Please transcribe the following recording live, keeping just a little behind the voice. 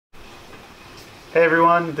Hey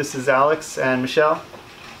everyone, this is Alex and Michelle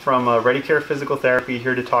from Reddy Care Physical Therapy,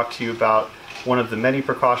 here to talk to you about one of the many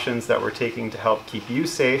precautions that we're taking to help keep you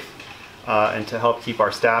safe and to help keep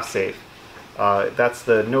our staff safe. That's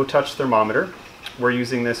the no-touch thermometer. We're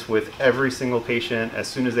using this with every single patient as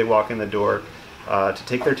soon as they walk in the door to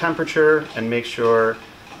take their temperature and make sure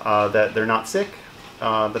that they're not sick,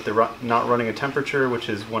 that they're not running a temperature, which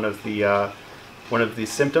is one of the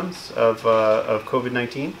symptoms of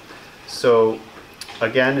COVID-19. So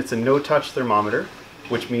again, it's a no-touch thermometer,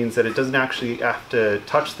 which means that it doesn't actually have to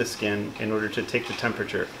touch the skin in order to take the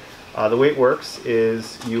temperature. The way it works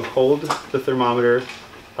is you hold the thermometer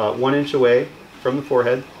 1 inch away from the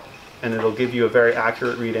forehead, and it'll give you a very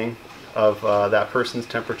accurate reading of that person's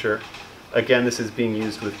temperature. Again, this is being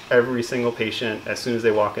used with every single patient as soon as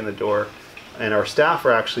they walk in the door, and our staff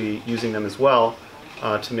are actually using them as well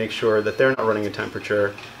to make sure that they're not running a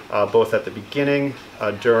temperature both at the beginning,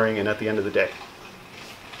 during, and at the end of the day.